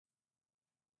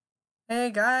Hey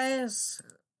guys,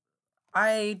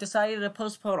 I decided to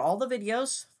postpone all the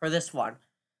videos for this one.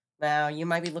 Now, you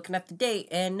might be looking at the date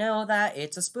and know that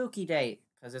it's a spooky date,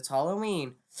 because it's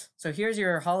Halloween. So here's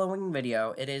your Halloween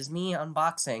video. It is me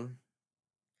unboxing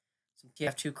some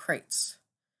TF2 crates.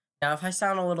 Now, if I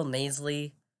sound a little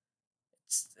nasally,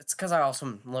 it's because I also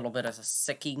am a little bit of a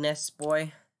sickiness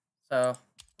boy. So,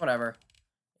 whatever.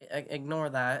 Ignore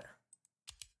that.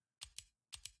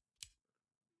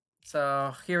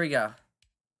 So, here we go.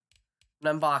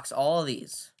 I'm gonna unbox all of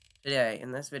these today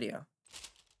in this video.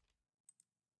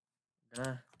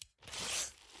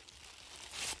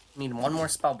 Need one more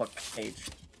spellbook page.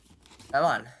 Come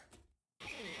on.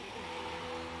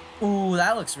 Ooh,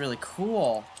 that looks really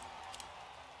cool.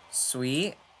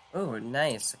 Sweet. Ooh,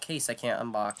 nice. A case I can't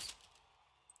unbox.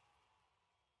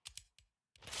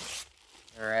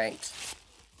 Alright.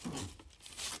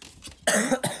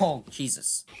 Oh,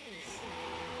 Jesus.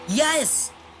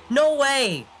 Yes! No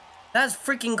way! That's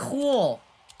freaking cool!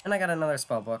 And I got another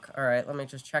spellbook. Alright, let me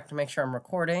just check to make sure I'm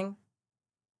recording.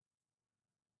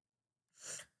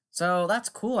 So, that's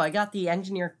cool. I got the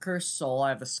Engineer Cursed Soul, I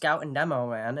have the Scout and Demo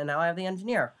Man, and now I have the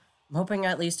Engineer. I'm hoping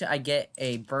at least I get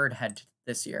a bird head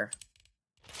this year.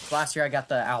 Last year I got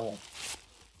the owl.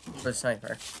 For the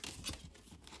sniper.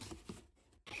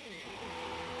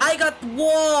 I got...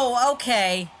 Whoa!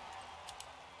 Okay!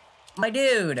 My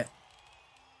dude!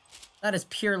 That is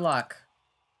pure luck.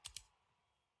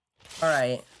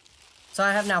 Alright. So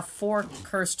I have now 4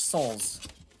 Cursed Souls.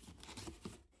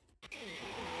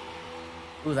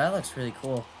 Ooh, that looks really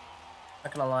cool.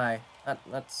 Not gonna lie.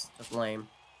 That's just lame.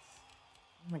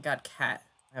 Oh my god, cat.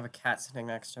 I have a cat sitting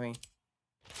next to me.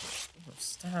 Oh,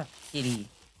 stop, kitty.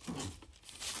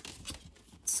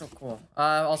 It's so cool.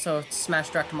 Also, Smash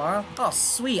Direct tomorrow. Oh,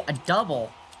 sweet, a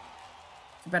double.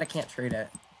 Too bad I can't trade it.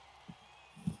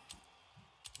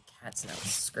 Cat's now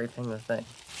scraping the thing.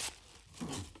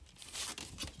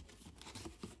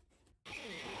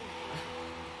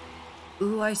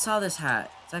 Ooh, I saw this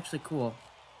hat. It's actually cool.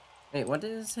 Wait, what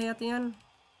did it say at the end?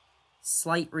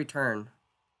 Slight return.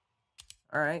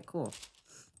 Alright, cool.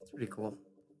 That's pretty cool.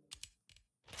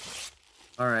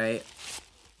 Alright.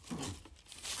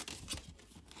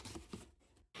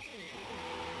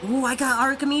 Ooh, I got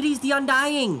Archimedes the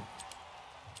Undying!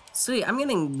 Sweet, I'm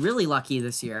getting really lucky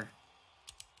this year.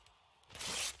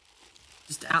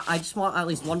 I just want at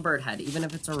least one bird head, even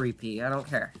if it's a repeat. I don't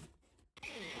care.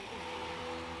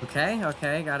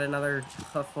 Okay, got another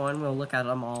hoof one. We'll look at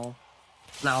them all.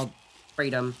 And I'll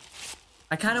rate them.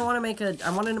 I kind of want to make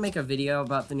I wanted to make a video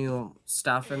about the new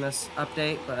stuff in this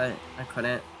update, but I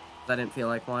couldn't. I didn't feel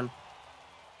like one.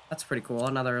 That's pretty cool.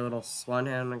 Another little one,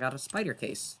 and I got a spider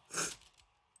case.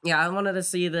 Yeah, I wanted to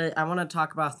see I want to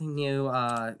talk about the new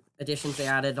additions they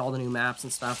added, all the new maps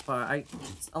and stuff, but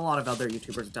a lot of other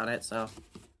YouTubers done it, so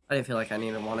I didn't feel like I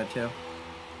wanted to.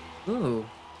 Ooh.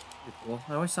 Pretty cool.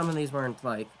 I wish some of these weren't,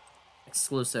 like,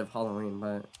 exclusive Halloween,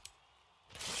 but...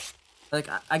 Like,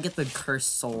 I get the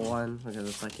Cursed Soul one, because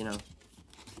it's like, you know,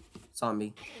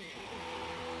 zombie.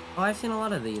 Oh, I've seen a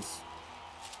lot of these.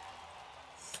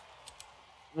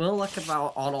 We'll look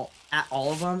about at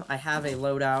all of them. I have a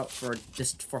loadout for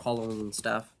just for Halloween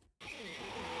stuff.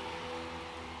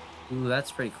 Ooh,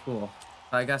 that's pretty cool.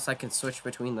 I guess I can switch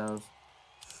between those.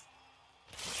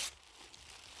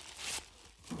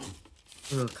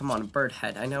 Ooh, come on, bird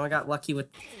head. I know I got lucky with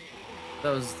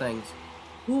those things.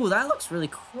 Ooh, that looks really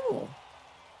cool.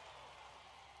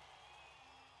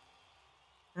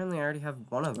 Apparently I already have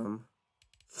one of them.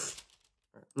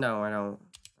 No, I don't.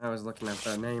 I was looking at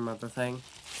the name of the thing.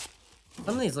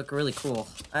 Some of these look really cool.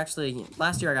 Actually,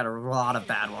 last year I got a lot of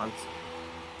bad ones.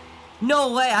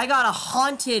 No way, I got a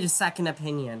haunted second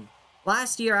opinion.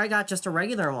 Last year I got just a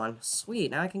regular one.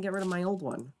 Sweet, now I can get rid of my old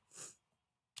one.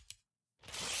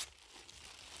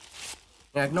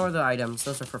 Yeah, ignore the items.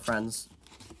 Those are for friends.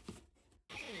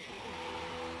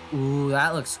 Ooh,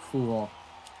 that looks cool.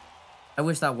 I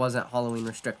wish that wasn't Halloween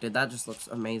restricted. That just looks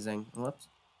amazing. Whoops.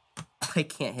 I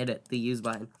can't hit it. The use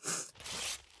button.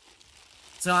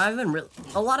 So I've been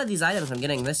a lot of these items I'm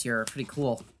getting this year are pretty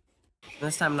cool. And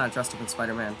this time I'm not dressed up in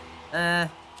Spider-Man.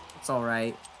 It's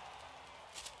alright.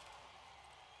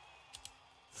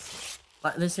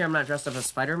 But this year I'm not dressed up as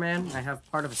Spider-Man. I have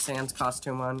part of a Sans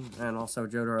costume on, and also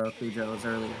Jotaro Kujo's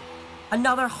earlier.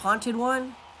 Another haunted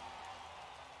one?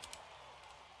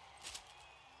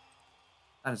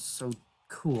 That is so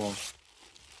cool.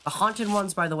 The haunted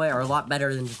ones, by the way, are a lot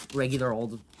better than just regular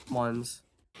old ones.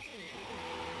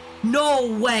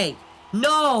 No way!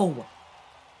 No!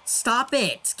 Stop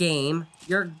it, game.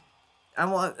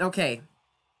 Okay.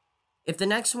 If the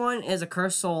next one is a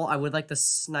cursed soul, I would like the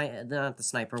not the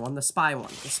sniper one, the spy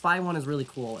one. The spy one is really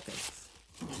cool looking.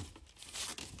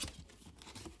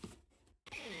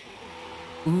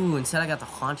 Ooh, instead I got the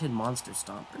haunted monster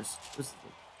stompers.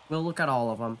 We'll look at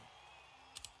all of them.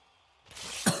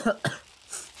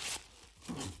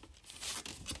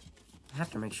 I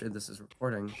have to make sure this is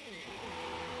recording.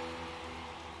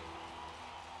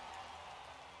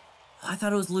 I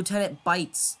thought it was Lieutenant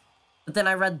Bites. But then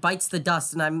I read Bites the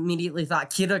Dust, and I immediately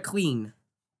thought Kira Queen.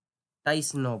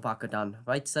 Dice no Bakudan.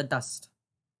 Bites the Dust.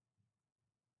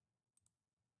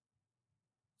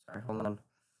 Sorry, hold on.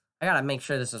 I gotta make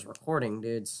sure this is recording,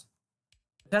 dudes.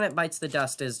 Lieutenant Bites the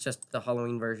Dust is just the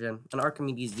Halloween version, and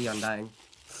Archimedes the Undying.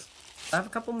 I have a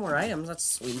couple more items, that's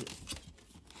sweet.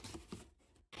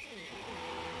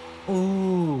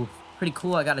 Ooh, pretty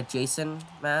cool. I got a Jason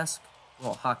mask.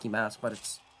 Well, hockey mask, but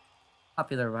it's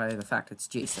popular by the fact it's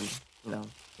Jason. You know,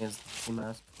 he has the hockey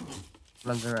mask.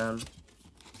 Runs around.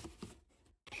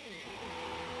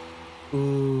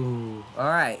 Ooh,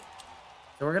 alright.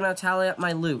 So we're gonna tally up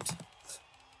my loot.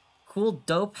 Cool,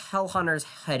 dope Hellhunter's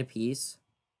headpiece.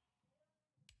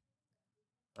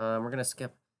 We're gonna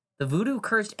skip the Voodoo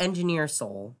Cursed Engineer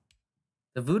Soul,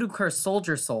 the Voodoo Cursed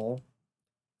Soldier Soul,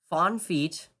 Fawn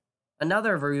Feet,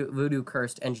 another Voodoo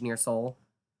Cursed Engineer Soul,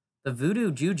 the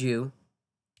Voodoo Juju,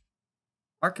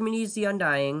 Archimedes the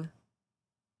Undying,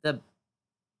 the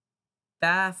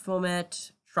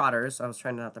Baphomet Trotters, I was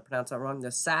trying not to pronounce that wrong,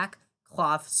 the Sack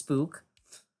Cloth Spook,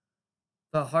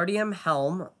 the Hardium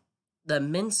Helm, the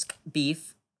Minsk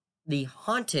Beef, the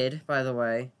Haunted, by the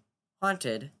way,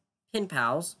 Haunted Pin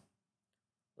Pals,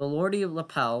 the Lordy of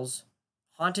Lapels,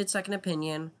 Haunted Second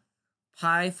Opinion,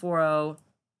 Pi 40,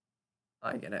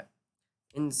 I get it,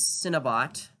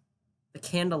 Incinabot, the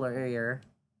Candelier,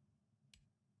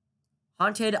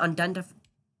 Haunted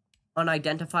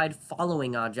Unidentified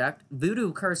Following Object,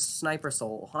 Voodoo Cursed Sniper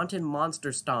Soul, Haunted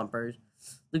Monster Stompers,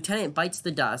 Lieutenant Bites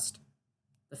the Dust,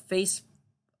 the Face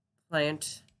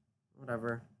Plant,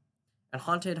 whatever, and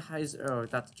Haunted oh,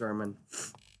 that's German.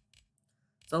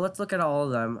 So let's look at all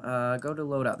of them. Go to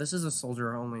loadout. This is a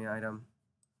soldier only item.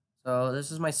 So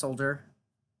this is my soldier.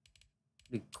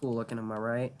 Pretty cool looking, am I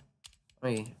right?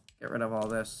 Let me get rid of all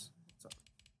this. It's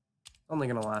only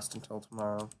gonna last until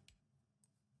tomorrow.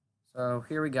 So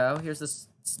here we go. Here's this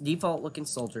default looking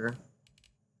soldier.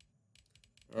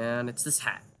 And it's this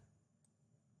hat.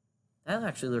 That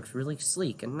actually looks really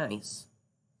sleek and nice.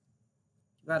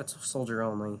 Too bad it's soldier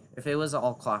only. If it was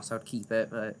all class, I would keep it,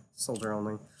 but soldier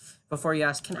only. Before you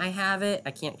ask, can I have it?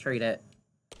 I can't trade it.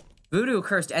 Voodoo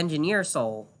Cursed Engineer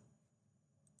Soul.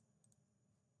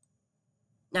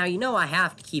 Now, you know I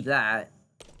have to keep that.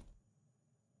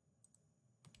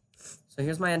 So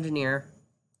here's my engineer.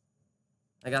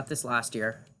 I got this last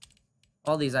year.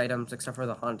 All these items, except for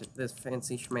the haunted, this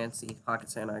fancy schmancy pocket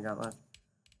Santa I got left.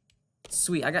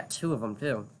 Sweet, I got 2 of them,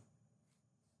 too.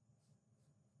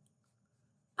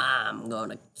 I'm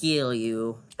gonna kill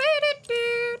you.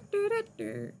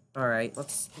 Alright,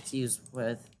 let's use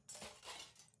with...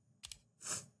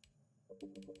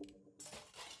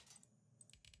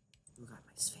 Ooh, got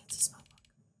my fancy spell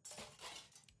book.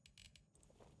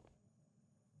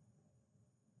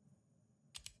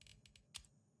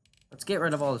 Let's get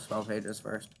rid of all the spell pages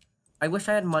first. I wish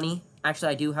I had money. Actually,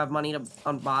 I do have money to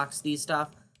unbox these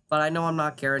stuff, but I know I'm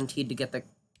not guaranteed to get the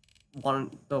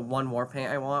one war paint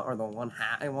I want or the one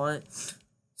hat I want.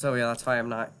 So yeah, that's why I'm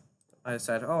not. I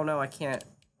said, oh no, I can't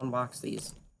unbox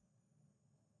these.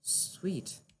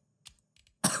 Sweet.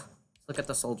 Look at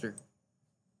the soldier.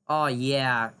 Oh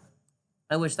yeah.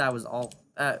 I wish that was all.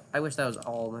 I wish that was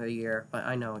all the year, but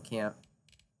I know it can't.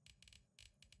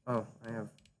 Oh, I have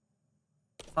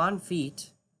Fawn Feet.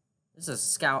 This is a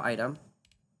scout item.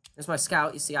 Here's my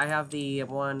scout. You see, I have the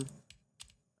one.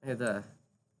 I have the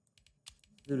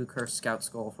Voodoo Curse Scout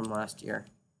Skull from last year.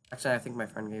 Actually, I think my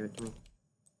friend gave it to me.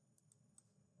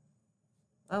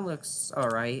 That looks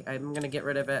alright. I'm gonna get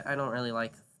rid of it. I don't really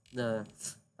like that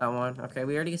one. Okay,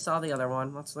 we already saw the other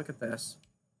one. Let's look at this.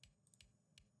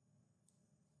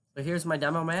 So here's my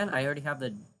demo man. I already have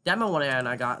the demo man.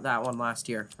 I got that one last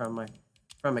year from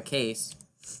a case.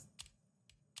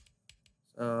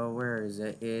 So where is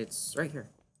it? It's right here.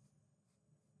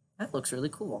 That looks really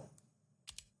cool.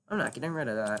 I'm not getting rid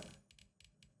of that.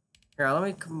 Here, let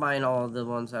me combine all of the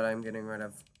ones that I'm getting rid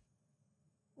of.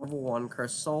 Level 1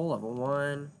 Cursed Soul, level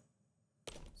 1.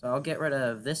 So I'll get rid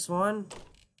of this one.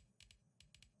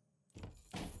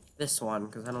 This one,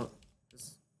 because I don't...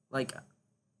 Like,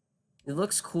 it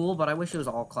looks cool, but I wish it was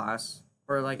all class.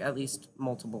 Or, like, at least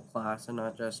multiple class and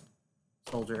not just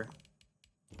soldier.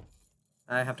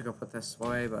 I have to go put this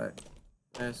away, but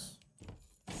this.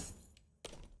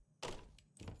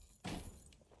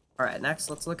 Alright, next,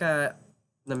 let's look at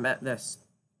this.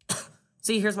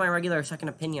 See, here's my regular second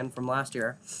opinion from last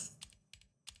year.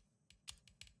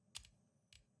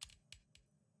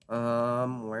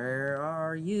 Where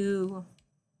are you?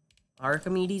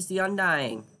 Archimedes the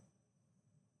Undying.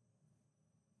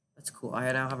 That's cool.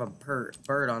 I now have a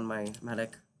bird on my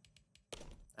medic.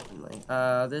 Definitely.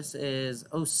 This is...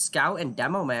 Oh, Scout and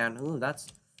Demo Man. Ooh, that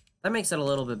makes it a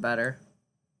little bit better.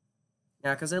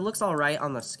 Yeah, because it looks alright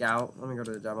on the Scout. Let me go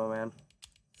to the Demo Man.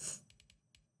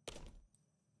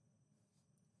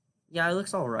 Yeah, it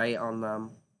looks alright on them.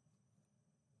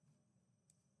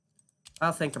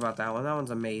 I'll think about that one. That one's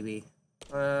a maybe.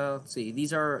 Let's see.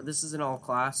 This is an all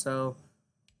class, so...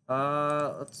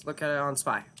 let's look at it on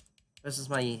Spy. This is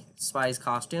my Spy's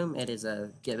costume. It is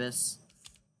a gibbous.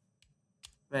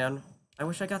 Man, I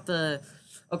wish I got the...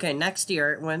 Okay, next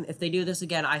year, if they do this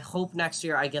again, I hope next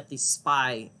year I get the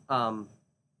Spy,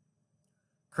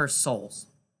 Cursed Souls.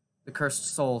 The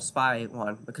Cursed Soul Spy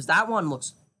one. Because that one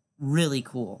looks really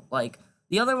cool. Like,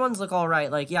 the other ones look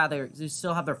alright. Like, yeah, they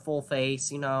still have their full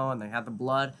face, you know, and they have the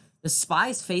blood. The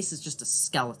Spy's face is just a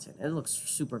skeleton. It looks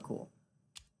super cool.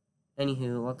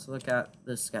 Anywho, let's look at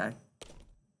this guy.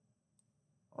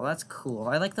 Oh, that's cool.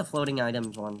 I like the floating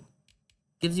items one.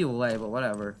 Gives you away, but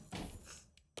whatever.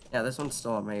 Yeah, this one's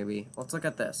still a maybe. Let's look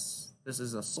at this. This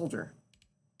is a soldier.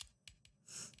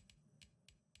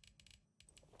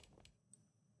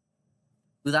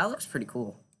 Ooh, that looks pretty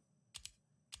cool.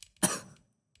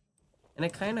 And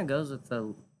it kind of goes with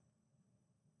the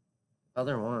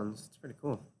other ones. It's pretty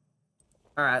cool.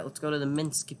 Alright, let's go to the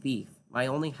minced beef. My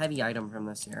only heavy item from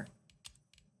this year.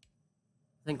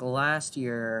 I think last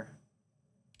year...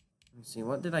 Let me see,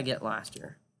 what did I get last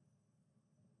year?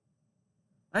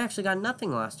 I actually got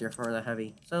nothing last year for the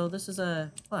heavy, so this is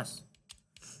a plus.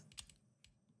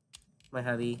 My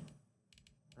heavy.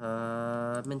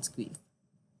 Minced beef.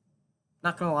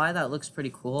 Not gonna lie, that looks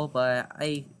pretty cool, but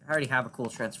I already have a cool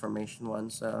transformation one,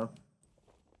 so...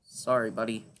 Sorry,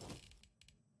 buddy.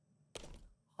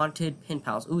 Haunted Pin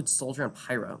Pals. Ooh, it's Soldier and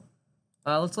Pyro.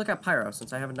 Let's look at Pyro,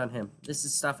 since I haven't done him. This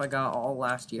is stuff I got all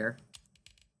last year.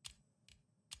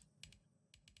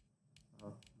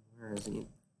 Oh, where is he?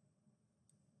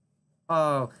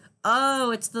 Oh,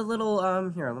 it's the little,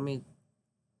 here, let me...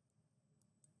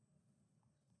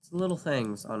 It's the little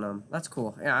things on them. That's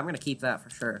cool. Yeah, I'm gonna keep that for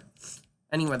sure.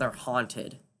 Anyway, they're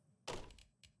haunted.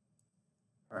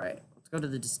 Alright, let's go to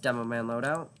the Demo Man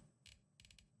loadout.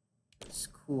 It's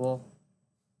cool.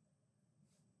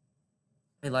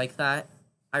 I like that.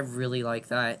 I really like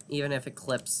that. Even if it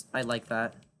clips, I like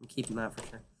that. I'm keeping that for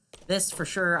sure. This, for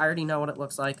sure, I already know what it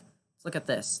looks like. Let's look at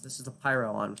this. This is the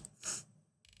Pyro one.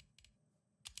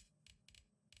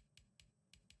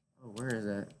 Oh, where is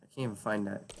it? I can't even find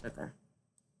it. It's right there.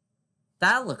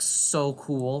 That looks so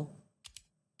cool.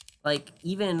 Like,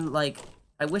 even, like,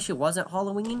 I wish it wasn't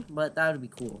Halloween, but that would be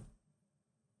cool.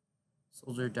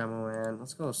 Soldier Demo Man.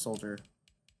 Let's go with Soldier.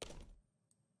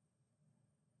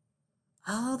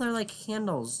 Oh, they're like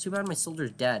candles. Too bad my soldier's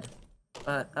dead.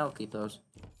 But I'll keep those.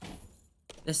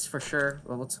 This for sure.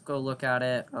 Well, let's go look at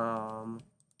it.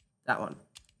 That one.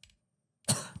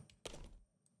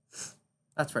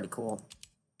 That's pretty cool.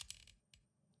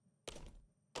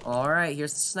 Alright,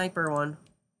 here's the sniper one.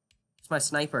 It's my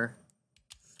sniper.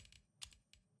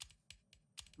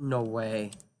 No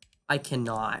way. I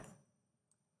cannot.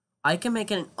 I can make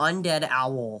an undead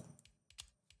owl.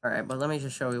 Alright, but let me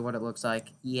just show you what it looks like.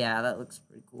 Yeah, that looks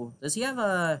pretty cool. Does he have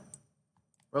a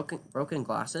broken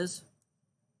glasses?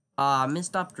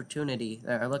 Missed opportunity.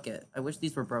 There, look it. I wish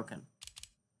these were broken.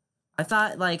 I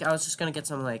thought, like, I was just gonna get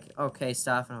some, like, okay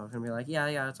stuff, and I was gonna be like,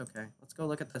 yeah, it's okay. Let's go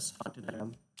look at this haunted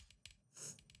item.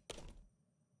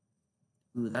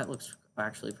 Ooh, that looks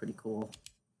actually pretty cool.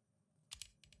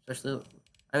 Especially,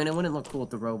 I mean, it wouldn't look cool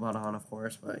with the robot on, of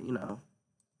course, but, you know.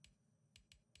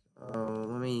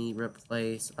 Let me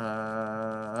replace,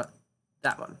 that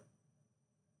one.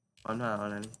 Oh, no,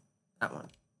 on any. That one.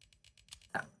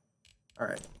 Yeah.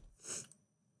 Alright.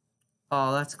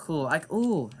 Oh, that's cool.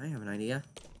 Ooh, I have an idea.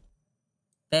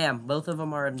 Bam, both of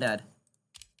them are undead.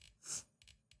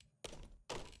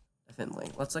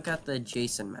 Definitely. Let's look at the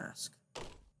Jason mask.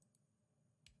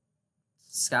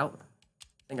 Scout?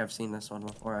 I think I've seen this one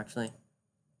before, actually.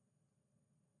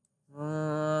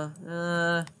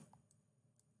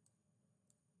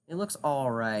 It looks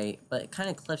alright, but it kind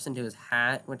of clips into his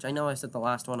hat, which I know I said the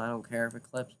last one, I don't care if it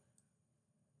clips.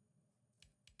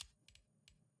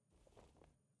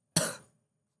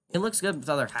 It looks good with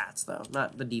other hats, though,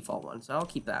 not the default one, so I'll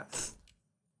keep that.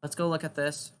 Let's go look at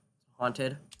this.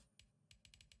 Haunted.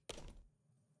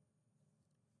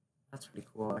 That's pretty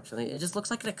cool, actually. It just looks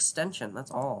like an extension,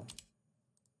 that's all.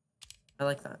 I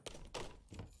like that.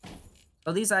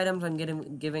 So these items I'm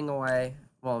giving away.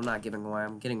 Well, not giving away.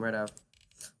 I'm getting rid of.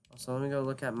 So let me go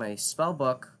look at my spell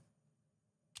book.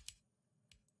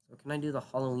 So can I do the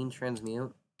Halloween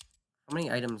transmute? How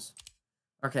many items?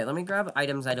 Okay, let me grab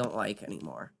items I don't like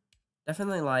anymore.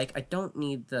 Definitely like. I don't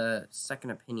need the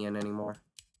second opinion anymore.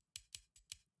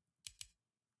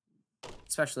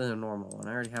 Especially the normal one.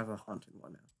 I already have a haunted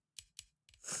one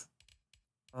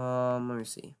now. Let me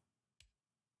see.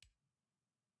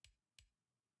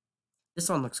 This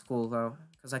one looks cool though,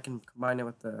 because I can combine it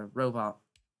with the robot.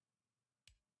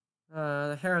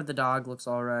 The hair of the dog looks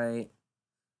alright.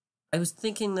 I was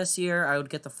thinking this year I would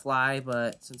get the fly,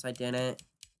 but since I didn't...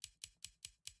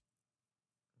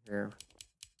 Here.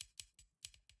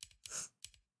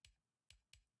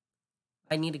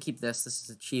 I need to keep this. This is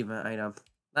achievement item.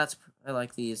 I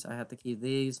like these. I have to keep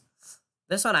these.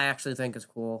 This one I actually think is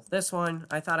cool. This one,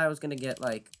 I thought I was going to get,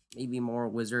 like, maybe more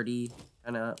wizardy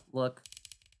kind of look.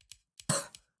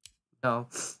 No.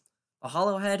 A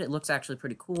hollow head, it looks actually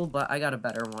pretty cool, but I got a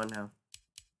better one now.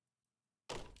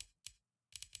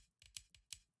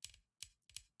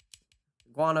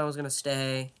 Guano is going to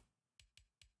stay.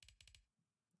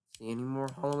 See any more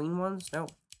Halloween ones? No.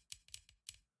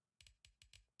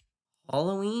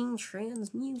 Halloween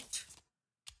transmute.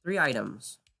 3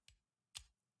 items.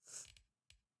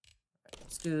 Right,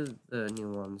 let's do the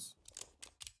new ones.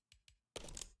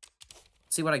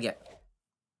 See what I get.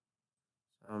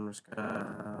 So I'm just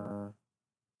gonna...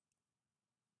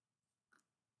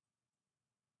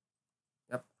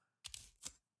 Yep.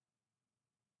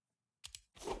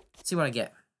 See what I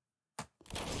get.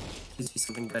 Please be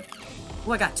something good.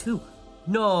 Oh, I got 2.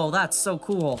 No, that's so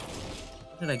cool.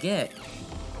 What did I get?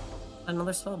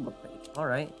 Another spellbook page.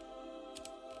 Alright.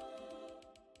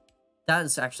 That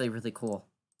is actually really cool.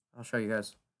 I'll show you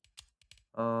guys.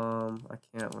 I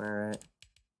can't wear it.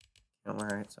 Can't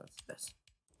wear it, so it's this.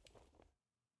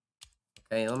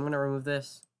 Okay, I'm gonna remove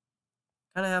this.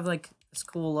 Kind of have like this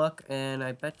cool look, and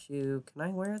I bet you... Can I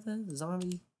wear the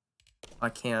zombie? I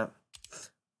can't.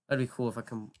 That'd be cool if I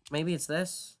can... Maybe it's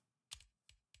this?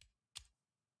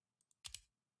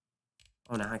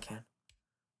 Oh, now I can.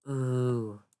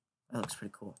 Ooh. That looks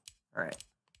pretty cool. Alright.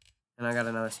 And I got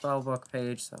another spellbook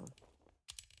page, so...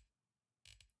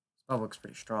 Spellbook's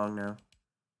pretty strong now.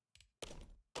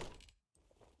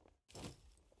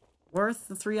 Worth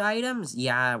the 3 items?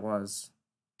 Yeah, it was.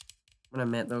 I'm gonna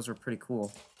admit, those were pretty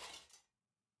cool.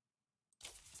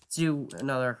 Let's do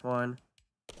another one.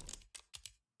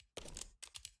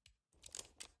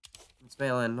 Let's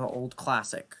mail in an old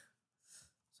classic.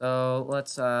 So,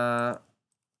 let's, there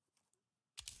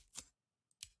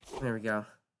we go.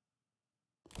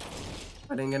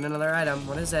 I didn't get another item.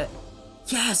 What is it?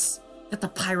 Yes! Got the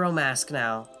pyro mask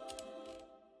now.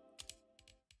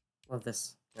 Love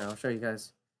this. Here, I'll show you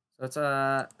guys. So it's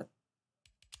a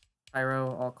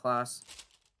pyro all class.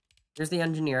 Here's the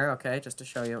engineer, okay, just to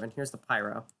show you, and here's the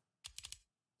pyro.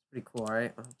 It's pretty cool,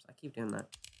 right? Oops, I keep doing that.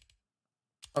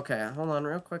 Okay, hold on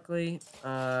real quickly.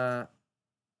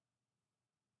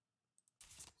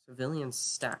 Civilian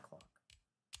stack lock.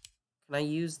 Can I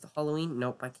use the Halloween?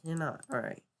 Nope, I cannot.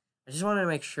 Alright. I just wanted to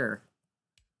make sure.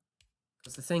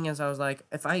 Because the thing is, I was like,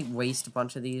 if I waste a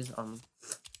bunch of these on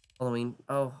Halloween...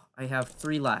 Oh, I have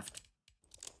 3 left.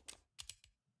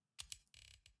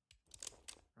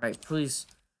 Alright, please.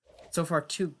 So far,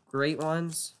 2 great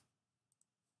ones.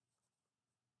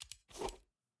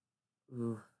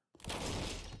 Ooh.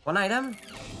 1 item?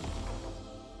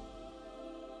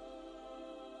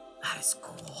 That is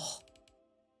cool.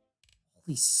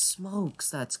 Holy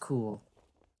smokes, that's cool.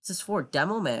 This is for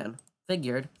Demo Man.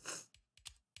 Figured.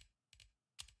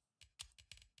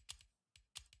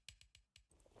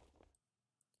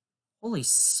 Holy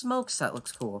smokes, that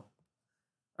looks cool.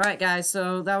 Alright, guys,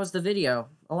 so that was the video.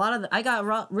 I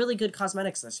got really good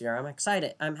cosmetics this year. I'm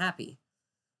excited. I'm happy.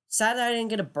 Sad that I didn't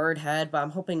get a bird head, but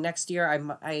I'm hoping next year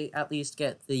I at least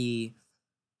get the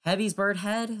Heavy's bird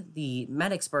head, the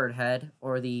Medic's bird head,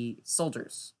 or the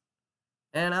Soldier's.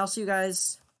 And I'll see you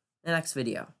guys in the next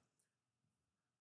video.